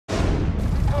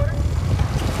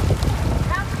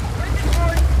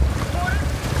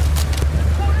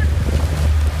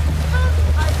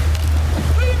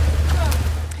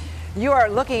You are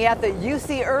looking at the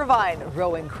UC Irvine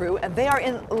rowing crew, and they are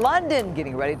in London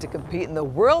getting ready to compete in the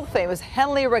world-famous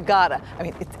Henley Regatta. I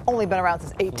mean, it's only been around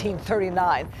since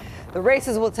 1839. The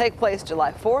races will take place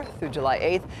July 4th through July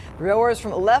 8th. The rowers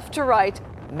from left to right,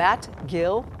 Matt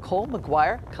Gill, Cole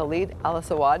McGuire, Khalid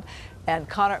Al-Asawad, and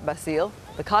Connor Basile.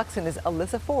 The coxswain is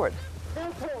Alyssa Ford.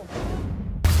 Now,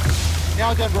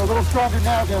 Denver, a little stronger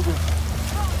now, Denver.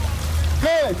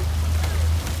 Good.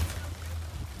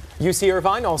 UC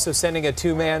Irvine also sending a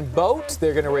two-man boat.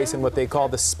 They're going to race in what they call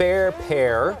the spare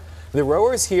pair. The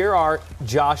rowers here are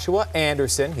Joshua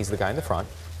Anderson, he's the guy in the front,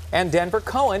 and Denver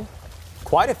Cohen.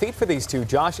 Quite a feat for these two.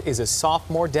 Josh is a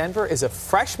sophomore, Denver is a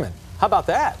freshman. How about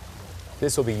that?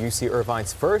 This will be UC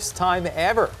Irvine's first time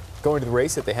ever going to the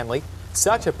race at the Henley.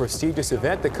 Such a prestigious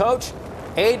event. The coach,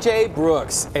 A.J.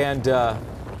 Brooks. And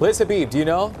Liz Habib, do you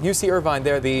know UC Irvine,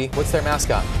 they're what's their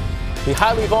mascot? The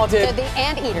highly vaunted... They're the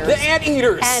anteaters. The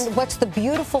anteaters. And what's the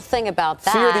beautiful thing about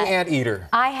that... Fear the anteater.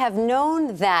 I have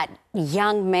known that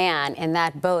young man in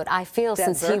that boat, I feel,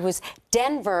 Denver. since he was...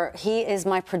 Denver, he is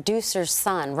my producer's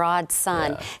son, Rod's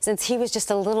son, since he was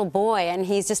just a little boy, and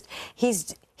he's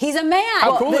a man.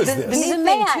 How cool is The this? He's a neat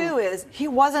man. thing, too, is he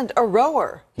wasn't a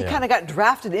rower. He kind of got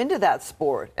drafted into that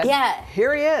sport. And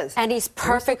here he is. And he's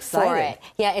perfect so for it.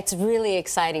 Yeah, it's really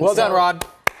exciting. Well done, Rod.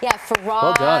 Yeah, for Rod,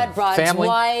 Well done. Rod's Family.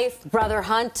 wife, brother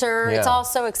Hunter. Yeah. It's all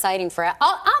so exciting for it.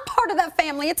 I'm part of that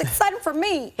family. It's exciting for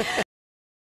me.